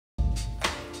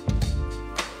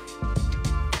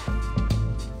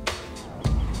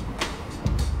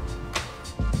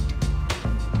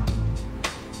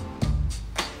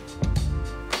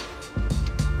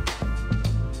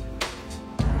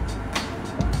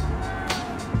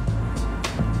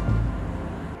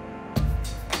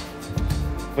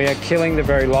We are killing the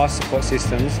very life support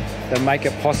systems that make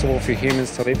it possible for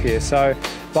humans to live here. So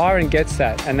Byron gets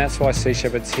that, and that's why Sea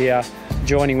Shepherd's here,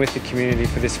 joining with the community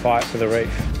for this fight for the reef.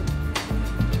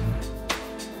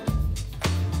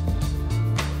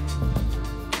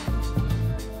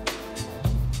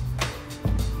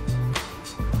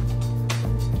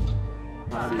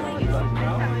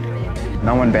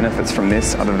 No one benefits from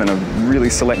this other than a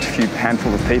really select few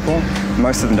handful of people.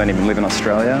 Most of them don't even live in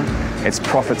Australia. It's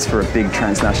profits for a big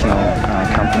transnational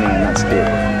company, and that's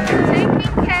it.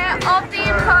 Taking care of the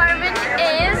environment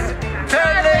is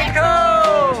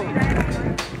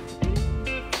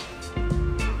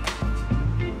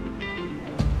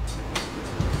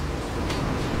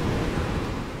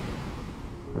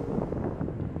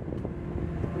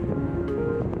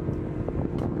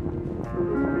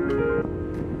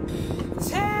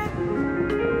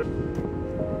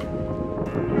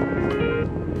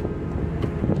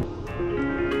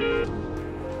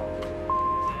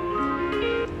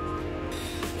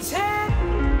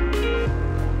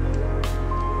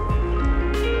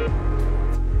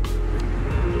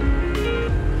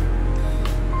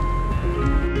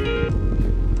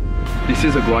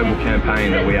This is a global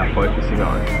campaign that we are focusing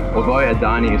on. Although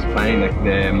Adani is planning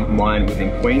their mine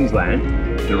within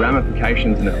Queensland, the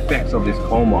ramifications and effects of this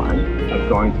coal mine are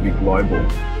going to be global.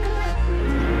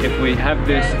 If we have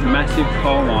this massive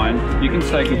coal mine, you can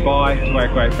say goodbye to our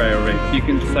Great Barrier Reef. You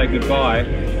can say goodbye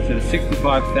to the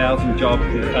 65,000 jobs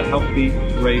that a healthy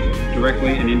reef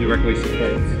directly and indirectly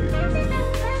supports.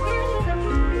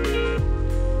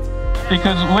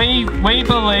 Because we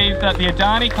believe that the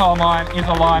Adani coal mine is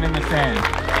a line in the sand.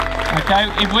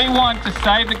 Okay, if we want to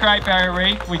save the Great Barrier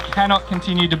Reef, we cannot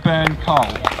continue to burn coal.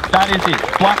 That is it,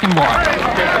 black and white.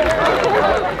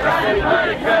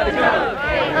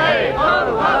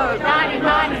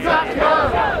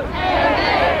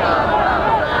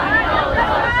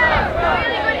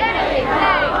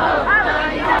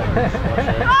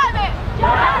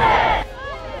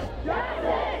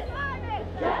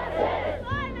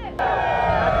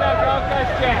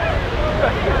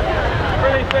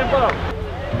 Pretty simple.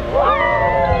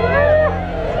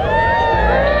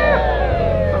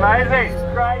 It's amazing.